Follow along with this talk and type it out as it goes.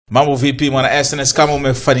Mambo vipi mwana SNS, kama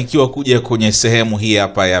umefanikiwa kuja kwenye sehemu hii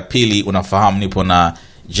hapa ya pili, unafahamu nipo na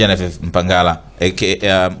Genevieve Mpangala,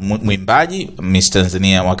 mwimbaji Miss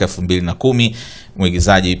Tanzania mwaka 2010,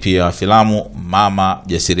 mwigizaji pia wa filamu, mama,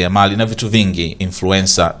 jasiriamali na vitu vingi,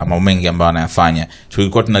 influencer, ama mengi ambayo anayafanya.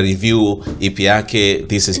 Tulikuwa tuna review EP yake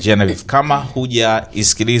This is Genevieve. Kama huja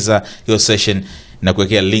isikiliza hiyo session, na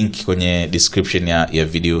kuwekea link kwenye description ya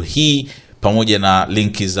video hii, pamoja na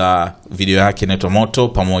linki za video yake inaitwa Moto,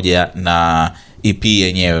 pamoja na EP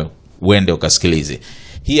yenyewe, uende ukasikilize.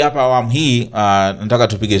 Hii hapa awamu hii nataka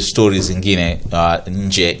tupige stories zingine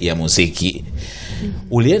nje ya muziki.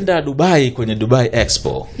 Ulienda Dubai kwenye Dubai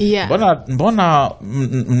Expo. Yeah. Mbona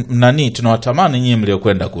nani tunawatamani nyinyi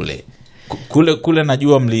mliokwenda kule. Kule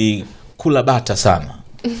najua mlikula bata sana.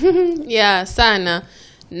 Yeah, sana.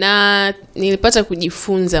 Na nilipata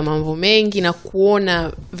kujifunza mambo mengi na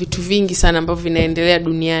kuona vitu vingi sana ambavyo vinaendelea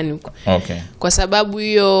duniani huko. Okay. Kwa sababu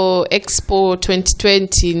hiyo Expo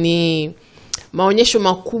 2020 ni maonyesho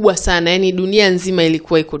makubwa sana, yani dunia nzima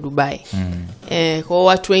ilikuwa iko Dubai. Kwa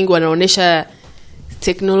watu wengi wanaonesha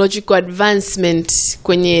technological advancement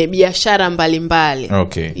kwenye biashara mbalimbali.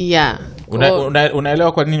 Okay. Yeah.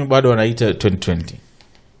 Unaelewa kwa nini bado wanaita 2020?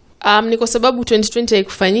 Ni kwa sababu 2020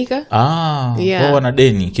 haikufanyika. Yeah. Kwa wana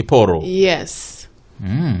deni kiporo. Yes.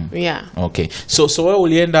 Yeah. Okay. So wewe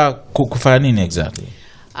ulienda kufanya nini exactly?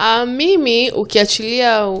 Mimi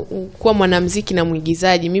ukiachilia kuwa mwanamuziki na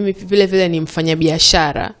mwigizaji, mimi vile vile ni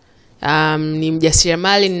mfanyabiashara. Ni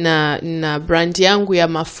mjasiriamali na brand yangu ya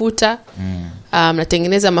mafuta.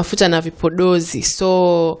 Natengeneza mafuta na vipodozi.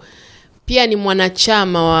 So pia ni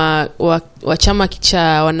mwanachama wa chama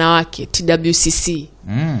cha wanawake TWCC.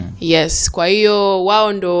 Yes, kwa hiyo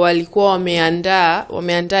wao ndo walikuwa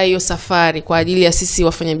wameandaa hiyo safari kwa ajili ya sisi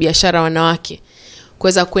wafanyabiashara wanawake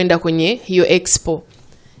kuweza kwenda kwenye hiyo expo.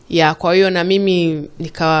 Yeah, kwa hiyo na mimi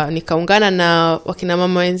nikaungana na wakina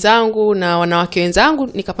mama wenzangu na wanawake wenzangu,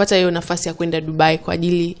 nikapata hiyo nafasi ya kwenda Dubai kwa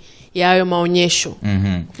ajili ya hayo maonyesho.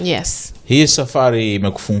 Yes. Hii safari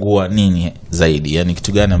imekufungua nini zaidi? Yaani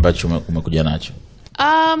kitu gani ambacho umekuja nacho?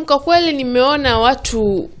 Kwa kweli nimeona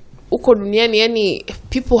watu uko duniani, yani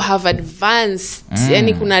people have advanced.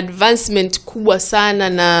 Yani kuna advancement kubwa sana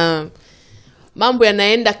na mambo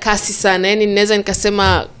yanaenda kasi sana. Yani ninaweza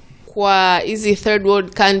nikasema kwa hizi third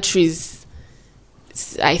world countries,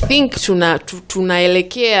 I think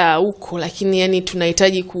tunaelekea huko, lakini yani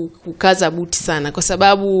tunahitaji kukaza buti sana, kwa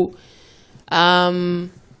sababu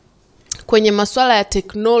kwenye masuala ya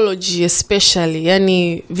technology especially,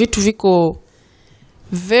 yani vitu viko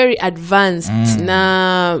very advanced.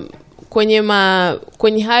 Na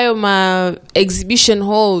kwenye hayo exhibition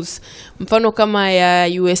halls, mfano kama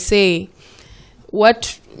ya USA,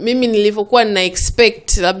 mimi nilivyokuwa na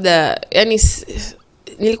expect, labda yani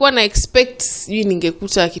nilikuwa na expect sijui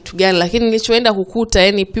ningekuta kitu gani, lakini nilichoenda kukuta,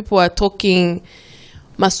 yani people are talking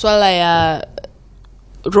masuala ya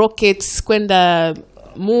rockets kwenda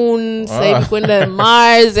moon, sasa kwenda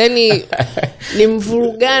Mars, yani ni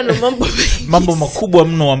mvurugano, mambo makubwa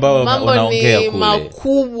mno ambayo wanaongea kule.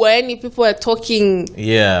 Makubwa, yani people are talking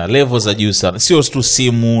levels za juu sana, sio tu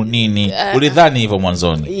simu nini. Ulidhani hivyo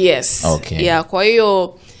mwanzoni? Yes. Okay. Yeah, kwa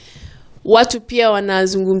hiyo watu pia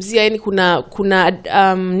wanazungumzia, yani kuna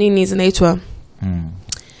nini zinaitwa,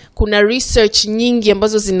 kuna research nyingi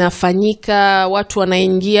ambazo zinafanyika, watu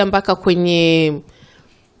wanaingia mpaka kwenye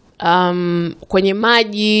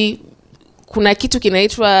maji. Kuna kitu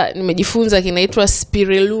nimejifunza kinaitwa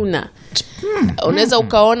spirulina. Unaweza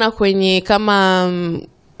ukaona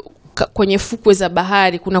kwenye fukwe za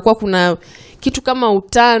bahari kuna kitu kama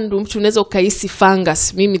utandu, mtu unaweza ukahisi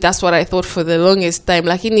fungus. Mimi that's what I thought for the longest time,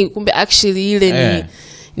 lakini kumbe actually ile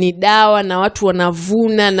ni dawa, na watu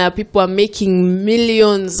wanavuna, na people are making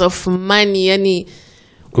millions of money yani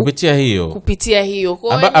kupitia hiyo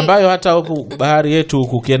ambayo hata huku bahari yetu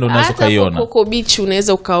ukienda unaweza kaiona, huko beach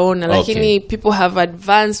unaweza ukaona. Lakini people have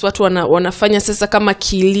advanced, watu wanafanya sasa kama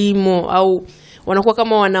kilimo, au wanakuwa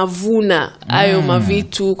kama wanavuna hayo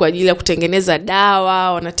mavitu kwa ajili ya kutengeneza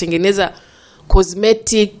dawa, wanatengeneza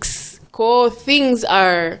cosmetics. Things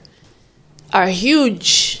are huge.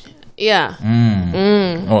 Yeah.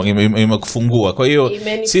 Imekufungua. Kwa hiyo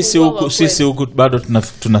sisi huku bado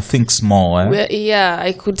tuna think small, Well, yeah,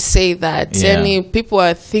 I could say that. Yani people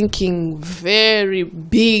are thinking very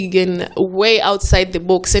big and way outside the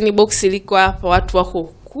box. Yani box iliko hapa, watu wako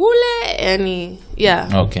kule, yani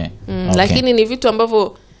Okay. Lakini ni vitu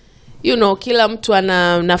ambavyo kila mtu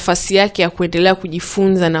ana nafasi yake ya kuendelea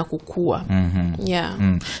kujifunza na kukua. Yeah.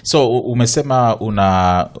 So umesema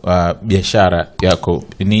una biashara yako,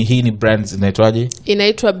 hii ni brand inaitwaje?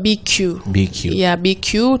 Inaitwa BQ. Yeah,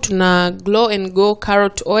 BQ. Tuna Glow and Go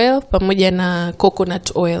carrot oil pamoja na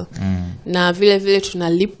coconut oil. Na vile vile tuna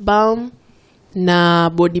lip balm na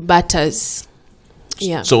body butters.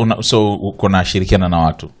 Yeah. So kuna shirikiana na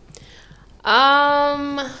watu?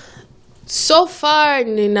 So far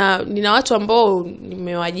nina watu ambao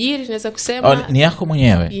nimewaajiri, naweza kusema. Ni yako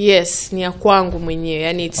mwenyewe? Yes, ni ya kwangu mwenyewe.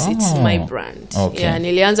 Yani it's my brand. Okay. Yeah,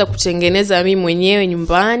 nilianza kutengeneza mimi mwenyewe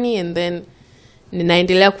nyumbani, and then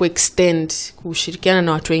ninaendelea kuextend, kushirikiana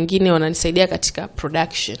na watu wengine wananisaidia katika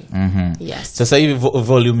production. Yes. Sasa hivi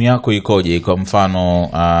volume yako ikoje? Kwa mfano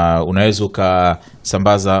unaweza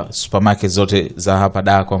ukasambaza supermarket zote za hapa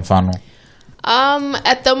Dar kwa mfano?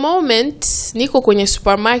 At the moment niko kwenye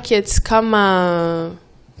supermarkets kama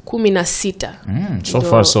 16. So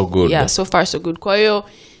far so good. Yeah, so far so good. Kwa hiyo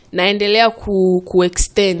naendelea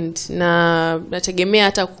kuextend, na nategemea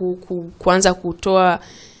hata kuanza kutoa,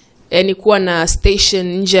 yani kuwa na station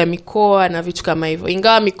nje ya mikoa na vitu kama hivyo.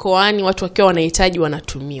 Ingawa mikoani watu wakiwa wanahitaji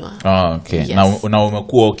wanatumiwa. Okay. Yes. Na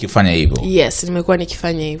umekuwa ukifanya hivyo? Yes, nimekuwa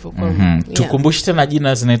nikifanya hivyo. Tukumbushe tena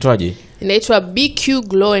jina, zinaitwaje? Inaitwa BQ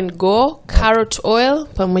Glow and Go carrot oil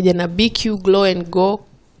pamoja na BQ Glow and Go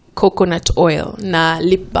coconut oil na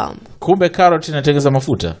lip balm. Kumbe carrot inatengeneza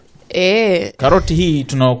mafuta? Karoti hii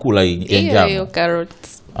tunaokula hii ya njano. Hiyo carrot.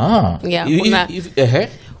 Yeah,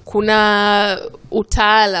 kuna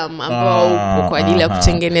utaalamu ambao upo kwa ajili ya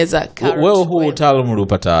kutengeneza carrot. Wewe huu utaalamu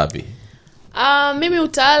ulipata wapi? Mimi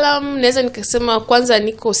utaalamu naweza nikasema kwanza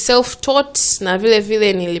niko self taught, na vile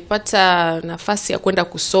vile nilipata nafasi ya kwenda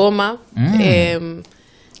kusoma.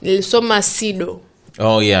 Nilisoma SIDO.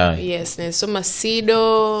 Oh yeah. Yes, nilisoma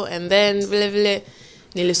SIDO, and then vile vile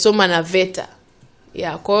nilisoma na VETA.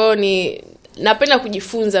 Yeah, kwa hiyo napenda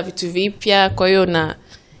kujifunza vitu vipya, kwa hiyo na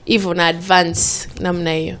hivyo na advance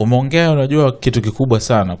namna hiyo. Umeongea, unajua kitu kikubwa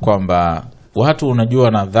sana kwamba watu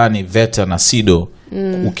unajua nadhani VETA na SIDO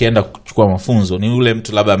ukienda kuchukua mafunzo ni ule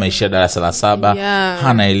mtu labda ameishia darasa la 7,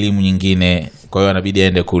 hana elimu nyingine, kwa hiyo anabidi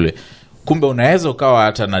aende kule. Kumbe unaweza ukawa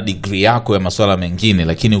hata na degree yako ya masuala mengine,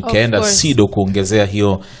 lakini ukaenda SIDO kuongezea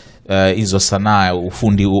hizo sanaa,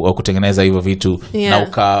 ufundi wa kutengeneza hivyo vitu, na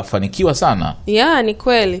ukafanikiwa sana. Yeah, ni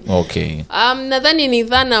kweli. Okay. Nadhani ni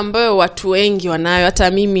dhana ambayo watu wengi wanayo,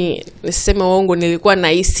 hata mimi niseme uongo nilikuwa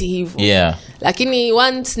nahisi hivyo. Yeah. Lakini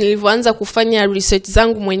once nilivyoanza kufanya research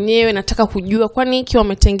zangu mwenyewe, nataka kujua kwani hiki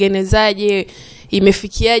wametengenezaje,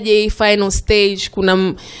 imefikiaje hii final stage.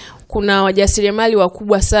 Kuna wajasiriamali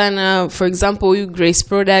wakubwa sana, for example huyu Grace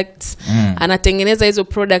Products, anatengeneza hizo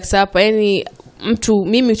products hapa. Yani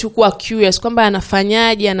mimi tukua curious kwamba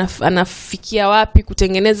anafanyaje, anafikia wapi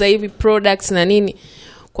kutengeneza hivi products na nini.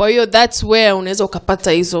 Kwa hiyo that's where unaweza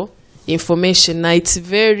ukapata hizo information, na it's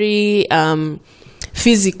very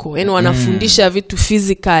physical. Yani wanafundisha vitu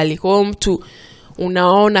physically. Kwa hiyo mtu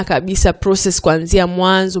unaona kabisa process kuanzia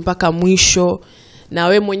mwanzo mpaka mwisho, na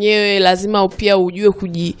we mwenyewe lazima pia ujue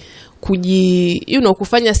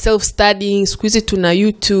kufanya self studying. Siku hizi tuna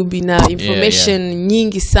YouTube na information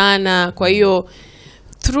nyingi sana. Kwa hiyo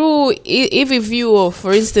through hivi view,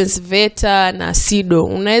 for instance VETA na SIDO,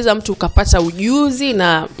 unaweza mtu ukapata ujuzi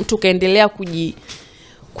na mtu kaendelea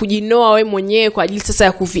kujinoa we mwenyewe kwa ajili sasa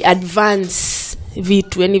ya advance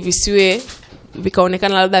vitu, yani visiwe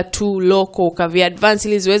vikaonekana labda too local, kavi advance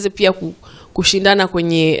ili ziweze pia kushindana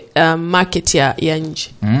kwenye market ya nje.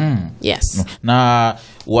 Yes. Na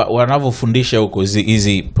wanavyofundisha huko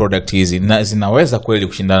hizi product hizi zinaweza kweli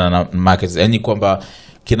kushindana na market, yani kwamba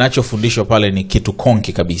kinachofundishwa pale ni kitu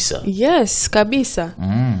konki kabisa? Yes, kabisa.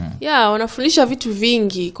 Yeah, wanafundisha vitu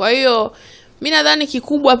vingi. Kwa hiyo mimi nadhani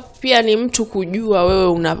kikubwa pia ni mtu kujua wewe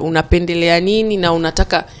unapendelea nini na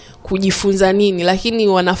unataka kujifunza nini, lakini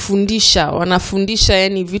wanafundisha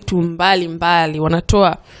yani vitu mbali,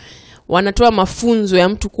 wanatoa mafunzo ya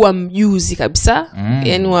mtu kuwa mjuzi kabisa.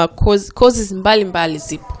 Yani courses mbali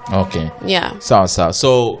zipo. Okay. Yeah. Sawa.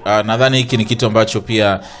 So nadhani hiki ni kitu ambacho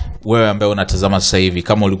pia wewe ambaye unatazama sasa hivi,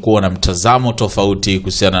 kama ulikuwa na mtazamo tofauti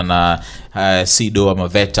kuhusiana na SIDO ama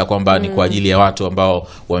VETA kwamba ni kwa ajili ya watu ambao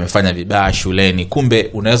wamefanya vibaya shuleni, kumbe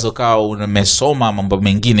unaweza kawa umesoma mambo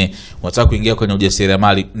mengine, unataka kuingia kwenye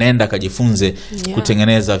ujasiriamali, nenda kajifunze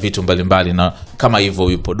kutengeneza vitu mbalimbali, na kama hivyo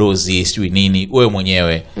vipodozi sijui nini, wewe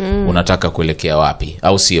mwenyewe unataka kuelekea wapi,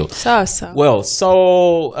 au sio? Sawa. Well,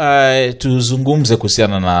 so tuzungumze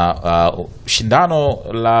kuhusiana na shindano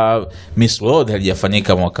la Miss World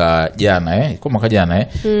halijafanyika mwaka jana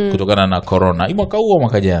kutokana na corona. Hii mwaka huu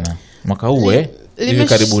mwaka jana? Mwaka huu hivi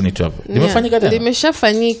karibuni tu hapo. Limefanyika tena?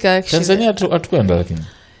 Limeshafanyika Tanzania hatukwenda lakini.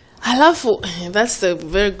 Halafu that's a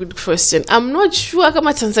very good question. I'm not sure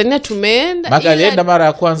kama Tanzania tumeenda. Maka alienda mara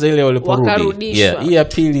ya kwanza ile waliporudi. Hii ya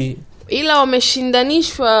pili ila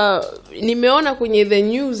wameshindanishwa. Nimeona kwenye the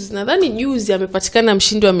news, nadhani juzi amepatikana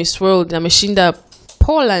mshindi wa Miss World, ameshinda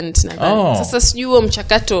Poland nadhani. Sasa sijui huo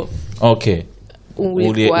mchakato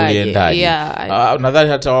uliendaje. Nadhani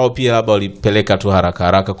hata wao pia labda walipeleka tu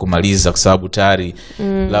haraka kumaliza, kwa sababu tayari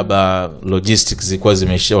labda logistics zilikuwa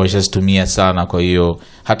zimeshatumia sana, kwa hiyo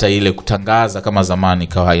hata ile kutangaza kama zamani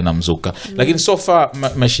kawa haina mzuka. Lakini so far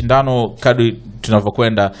mashindano kadri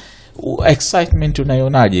tunavyokwenda, excitement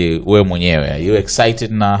unaionaje wewe mwenyewe? Are you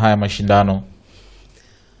excited na haya mashindano?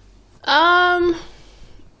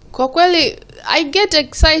 Kwa kweli I get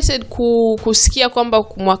excited kusikia kwamba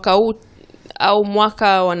mwaka huu au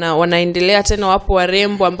mwaka wanaendelea tena, wapo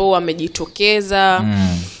warembo ambao wamejitokeza,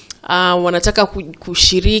 wanataka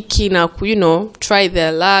kushiriki na try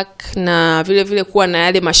their luck, na vile vile kuwa na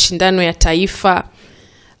yale mashindano ya taifa.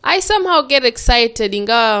 I somehow get excited,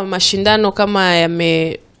 ingawa mashindano kama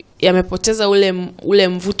yamepoteza ule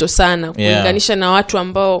mvuto sana kulinganisha na watu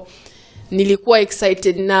ambao nilikuwa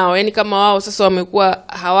excited nao. Yani kama wao sasa wamekuwa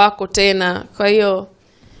hawako tena. Kwa hiyo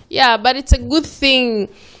but it's a good thing.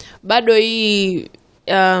 Bado hii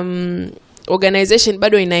organization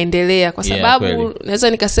bado inaendelea, kwa sababu naweza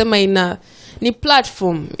nikasema ni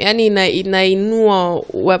platform, yani inainua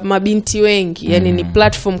mabinti wengi. Yani ni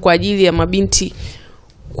platform kwa ajili ya mabinti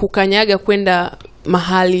kukanyaga kwenda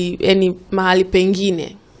mahali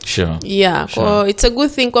pengine. Sure. So it's a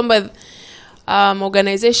good thing kwamba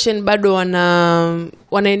organization bado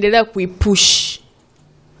wanaendelea kuipush.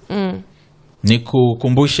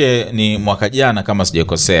 Nikukumbushe, ni mwaka jana kama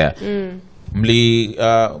sijakosea,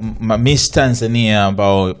 Miss Tanzania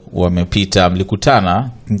ambao wamepita mlikutana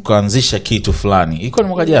mkaanzisha kitu fulani. Iko ni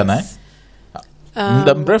mwaka jana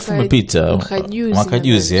muda mrefu umepita, mwaka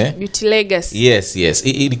juzi Beauty Legacy. Yes.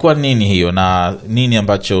 Ilikuwa nini hiyo na nini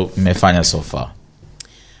ambacho mmefanya so far?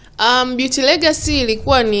 Beauty Legacy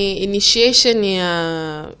ilikuwa ni initiation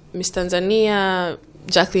ya Miss Tanzania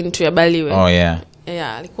Jacqueline Tuyabaliwe.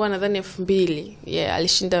 Alikuwa nadhani 2000.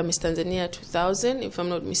 Alishinda Miss Tanzania 2000 if I'm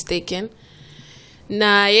not mistaken.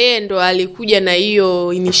 Na yeye ndo alikuja na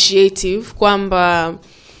hiyo initiative kwamba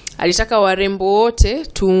alitaka warembo wote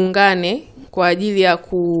tuungane kwa ajili ya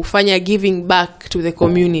kufanya giving back to the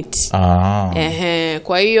community.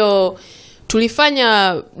 Kwa hiyo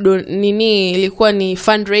tulifanya ilikuwa ni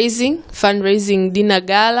fundraising dinner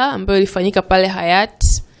gala ambayo ilifanyika pale Hayat,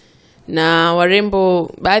 na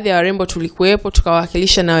baadhi ya warembo tulikuwepo,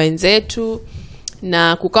 tukawakilisha na wenzetu,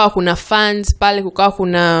 na kukawa kuna funds pale, kukawa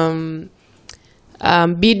kuna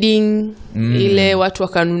bidding ile watu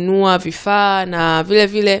wakanunua vifaa, na vile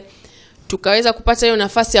vile tukaweza kupata hiyo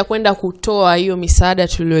nafasi ya kwenda kutoa hiyo misaada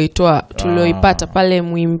tulioipata pale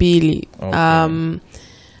Muhimbili.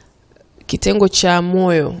 Kitengo cha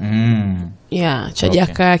moyo cha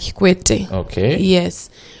Jakaya Kikwete.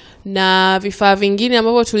 Yes. Na vifaa vingine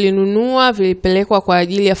ambavyo tulinunua vilipelekwa kwa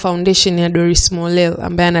ajili ya foundation ya Doris Molel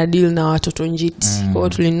ambaye ana deal na watoto njiti. Kwa hiyo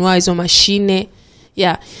tulinunua hizo mashine.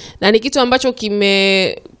 Na ni kitu ambacho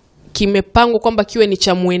kimepangwa kwamba kiwe ni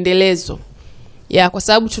cha muendelezo. Kwa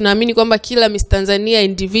sababu tunaamini kwamba kila Miss Tanzania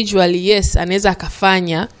individually anaweza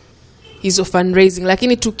akafanya hizo fundraising,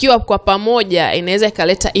 lakini tukiwa kwa pamoja inaweza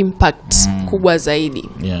ikaleta impact kubwa zaidi.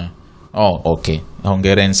 Okay.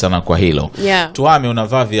 Hongereni sana kwa hilo. Tuame,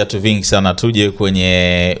 unavaa viatu vingi sana, tuje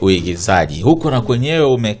kwenye uigizaji. Huko na kwenyewe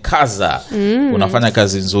umekaza. Unafanya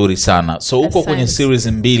kazi nzuri sana. So huko kwenye series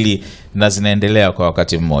 2 na zinaendelea kwa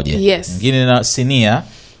wakati mmoja. Nyingine na Sinia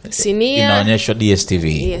inaonyeshwa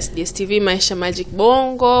DSTV. DSTV Maisha Magic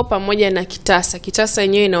Bongo pamoja na Kitasa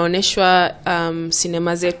yenyewe inaonyeshwa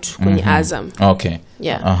sinema zetu kwenye Azam.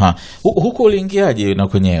 Huko uliingiaje na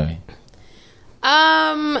kwenyewe?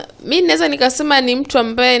 Mimi naweza nikasema ni mtu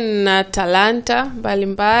ambaye na talanta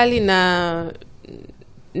mbalimbali, na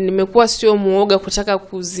nimekuwa sio muoga kutaka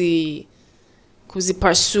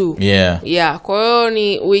kuzipursue. Kwa hiyo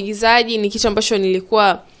ni uigizaji ni kitu ambacho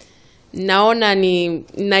nilikuwa naona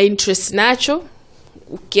na interest nacho,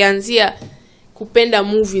 ukianzia kupenda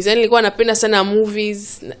movies. Yani nilikuwa napenda sana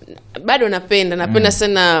movies, bado napenda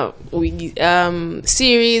sana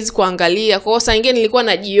series kuangalia. Kwa hiyo saa nyingine nilikuwa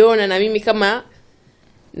najiona na mimi kama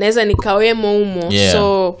naweza nikawemo humo.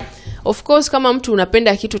 So of course kama mtu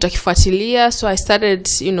unapenda kitu utakifuatilia. So I started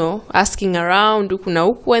asking around huku na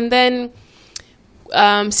huku, and then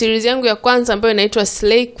series yangu ya kwanza ambayo inaitwa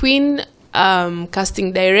Slay Queen,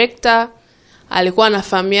 casting director alikuwa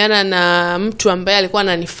anafahamiana na mtu ambaye alikuwa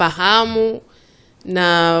ananifahamu,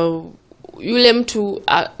 na yule mtu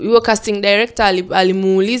yule casting director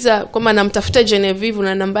alimuuliza kama namtafuta Genevieve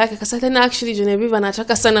na namba yake, akasema tena actually Genevieve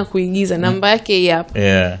anataka sana kuigiza, namba yake hapa.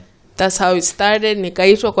 Yeah. That's how it started.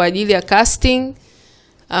 Nikaitwa kwa ajili ya casting.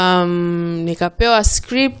 Nikapewa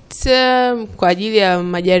script kwa ajili ya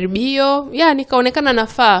majaribio. Nikaonekana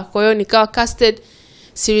nafaa. Kwa hiyo nikawa casted.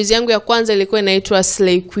 Series yangu ya kwanza ilikuwa inaitwa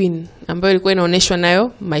Slay Queen, ambayo ilikuwa inaonyeshwa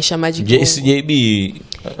nayo Maisha Magic Bongo. JB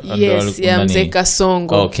ya Mzee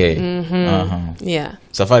Kasongo. Okay. Yeah.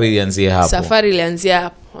 Safari ilianzia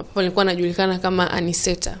hapo. Hapo nilikuwa najulikana kama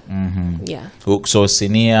Aniseta. Yeah. So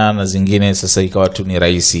sinia na zingine sasa ikawa tu ni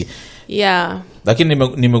rahisi. Yeah. Lakini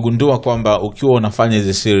nimegundua kwamba ukiwa unafanya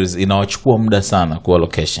hizo series inawachukua muda sana kwa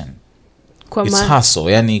location. It's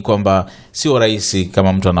hustle, yani kwamba sio rahisi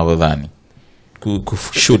kama mtu anavyodhani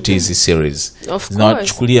kushoot hizi series.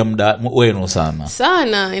 Inachukulia muda wenu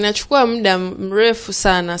sana, inachukua muda mrefu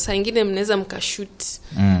sana. Saa nyingine mnaweza mkashoot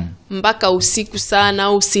mpaka usiku sana,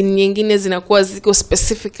 au scene nyingine zinakuwa ziko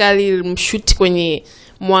specifically mshoot kwenye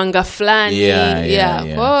mwanga fulani.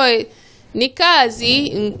 Kwa hiyo ni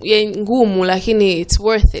kazi ngumu, lakini it's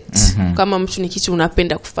worth it kama mtu ni kitu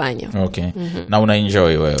unapenda kufanya. Okay. Na una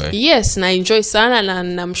enjoy wewe? Yes, na enjoy sana, na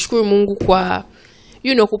namshukuru Mungu kwa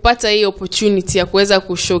kupata hii opportunity ya kuweza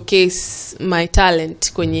kushowcase my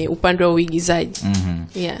talent kwenye upande wa uigizaji.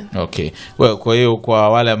 Yeah. Okay. Well, kwa hiyo kwa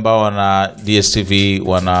wale ambao wana DSTV,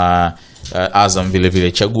 wana Azam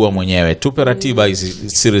vile chagua mwenyewe. Tupe ratiba hizi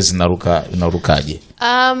series inarukaje?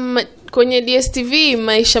 Kwenye DSTV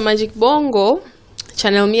Maisha Magic Bongo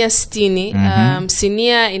channel 160,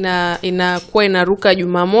 Sinia inakuwa inaruka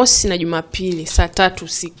Jumamosi na Jumapili saa 3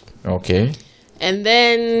 usiku. Okay. And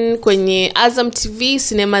then kwenye Azam TV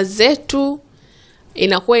sinema zetu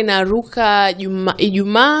inakuwa inaruka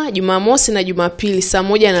Ijumaa, Jumamosi na Jumapili saa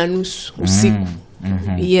 1:30 usiku.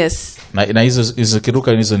 Yes. Na hizo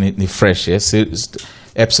kiruka hizo ni fresh, yes?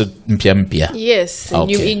 Episode mpya. Yes.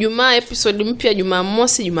 Okay. Ijumaa episode mpya,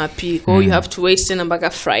 Jumamosi, Jumapili. Kwa hiyo you have to wait tena mpaka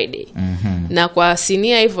Friday. Na kwa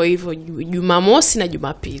sinia hivyo Jumamosi na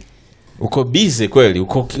Jumapili. Uko busy kweli,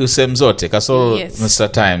 uko sehemu zote kasoro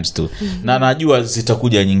Mr. Times tu. Na najua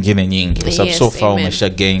zitakuja nyingine nyingi kwa sababu so far umesha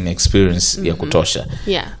gain experience ya kutosha.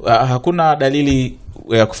 Yeah. Hakuna dalili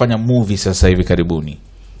ya kufanya movie sasa hivi karibuni?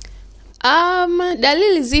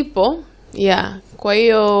 Dalili zipo. Yeah. Kwa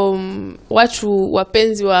hiyo watu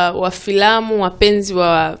wapenzi wa filamu, wapenzi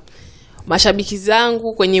wa mashabiki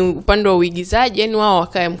zangu kwenye upande wa uigizaji, yani wao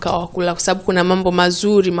wakae mkao wa kula, kwa sababu kuna mambo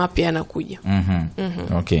mazuri mapya yanakuja.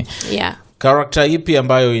 Okay. Yeah. Character ipi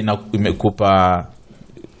ambayo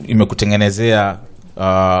imekutengenezea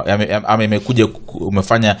ama imekuja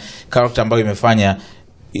umefanya character ambayo imefanya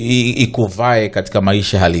ikuvae katika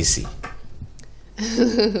maisha halisi?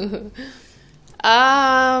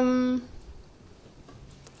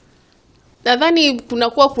 Nadhani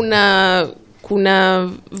kuna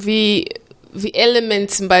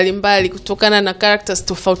elements mbalimbali kutokana na characters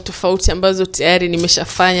tofauti ambazo tayari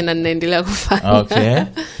nimeshafanya na ninaendelea kufanya. Okay.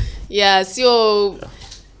 Yeah,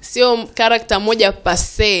 sio character moja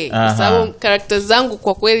pase, kwa sababu characters zangu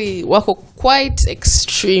kwa kweli wako quite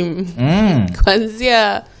extreme.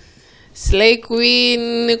 Kuanzia Slay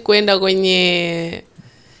Queen kwenda kwenye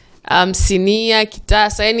Sinia,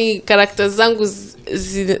 Kitasa, yani characters zangu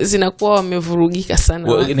zinakuwa wamevurugika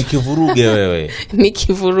sana. Nikivuruge wewe?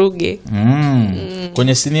 Nikivuruge.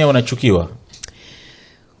 Kwenye Sinia unachukiwa?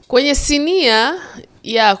 Kwenye Sinia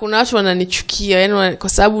kuna watu wananichukia, yani kwa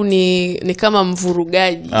sababu ni kama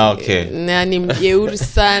mvurugaji. Okay. Yani mjeuri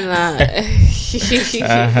sana.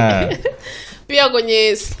 Pia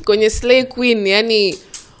kwenye Slay Queen, yani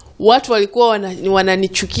watu walikuwa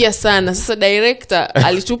wananichukia sana. Sasa director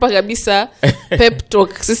alitupa kabisa pep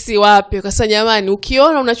talk sisi wapi, kwa sababu jamani,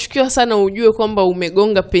 ukiona unachukiwa sana ujue kwamba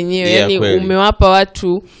umegonga penyewe. Yani umewapa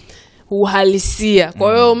watu uhalisia.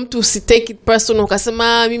 Kwa hiyo mtu usitake it personal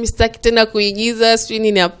ukasema mimi sitaki tena kuigiza sio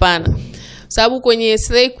nini, hapana. Sababu kwenye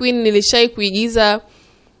Slay Queen nilishai kuigiza,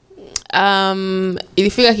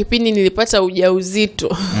 ilifika kipindi nilipata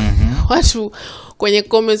ujauzito. Watu kwenye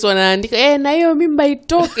comments wanaandika na hiyo mimba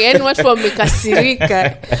itoke, yani watu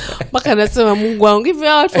wamekasirika mpaka nasema Mungu wangu, hivi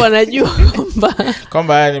watu wanajua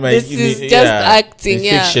kwamba yani just acting,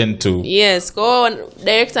 fiction too. Yes. Kwa hiyo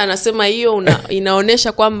director anasema hiyo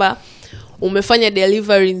inaonesha kwamba umefanya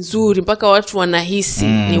delivery nzuri mpaka watu wanahisi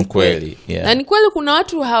ni ukweli. Na ni kweli kuna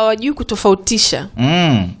watu hawajui kutofautisha.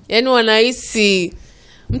 Yani wanahisi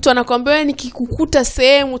mtu anakuambia wewe nikikukuta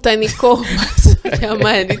sehemu utanikoma.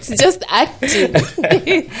 Jamani, it's just acting.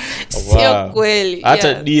 Sio kweli.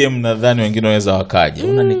 Hata DM nadhani wengine wanaweza wakaje.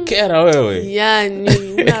 Unanikera wewe. Yani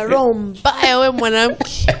una roho mbaya wewe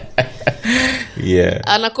mwanamke. Yeah.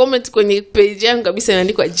 Ana comment kwenye page yangu kabisa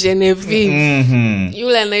imeandikwa Genevieve.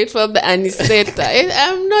 Yule anaitwa labda Aniseta.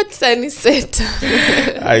 I'm not Aniseta.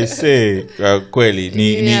 I say kweli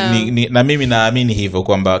ni na mimi naamini hivyo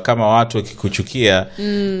kwamba kama watu wakikuchukia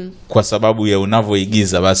kwa sababu ya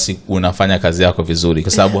unavyoigiza, basi unafanya kazi yako vizuri,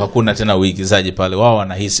 kwa sababu hakuna tena uigizaji pale, wao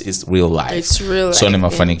wanahisi it's real life. It's real so life, ni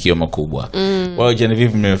mafanikio makubwa. Wao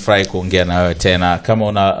Genevieve, nimefurahi kuongea na wewe tena. Kama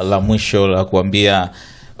una la mwisho la kuambia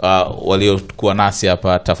waliokuwa nasi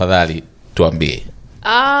hapa, tafadhali tuambie.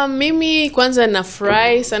 Mimi kwanza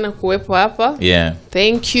nafurahi sana kuwepo hapa. Yeah.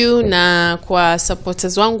 Thank you, na kwa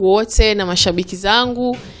supporters wangu wote na mashabiki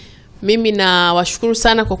zangu, mimi na washukuru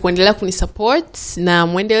sana kwa kuendelea kunisupport, na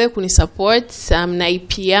muendelee kunisupport. Na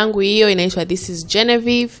EP yangu hiyo inaitwa This is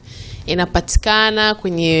Genevieve, inapatikana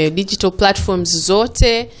kwenye digital platforms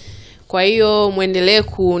zote. Kwa hiyo muendelee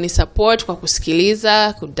kunisupport kwa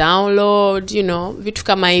kusikiliza, kudownload, vitu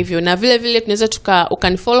kama hivyo. Na vile vile tunaweza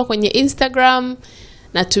ukanifollow kwenye Instagram,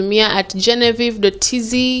 natumia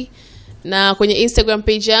 @genevieve.tz, na kwenye Instagram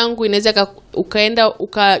page yangu inaweza ukaenda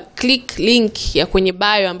click link ya kwenye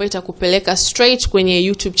bio ambayo itakupeleka straight kwenye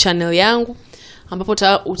YouTube channel yangu, ambapo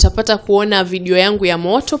utapata kuona video yangu ya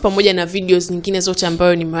Moto pamoja na videos nyingine zote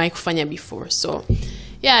ambayo nimewahi kufanya before. So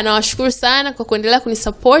nawashukuru sana kwa kuendelea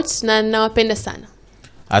kunisupport na nawapenda sana.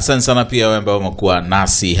 Asante sana pia wewe ambao umekuwa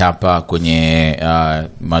nasi hapa kwenye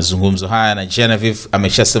mazungumzo haya na Genevieve.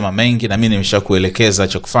 Ameshasema mengi na mimi nimeshakuelekeza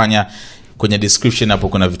cha kufanya. Kwenye description hapo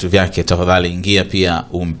kuna vitu vyake, tafadhali ingia pia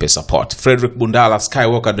umpe support. Frederick Bundala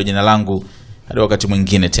Skywalker ndo jina langu. Hadi wakati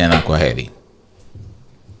mwingine tena, kwa heri.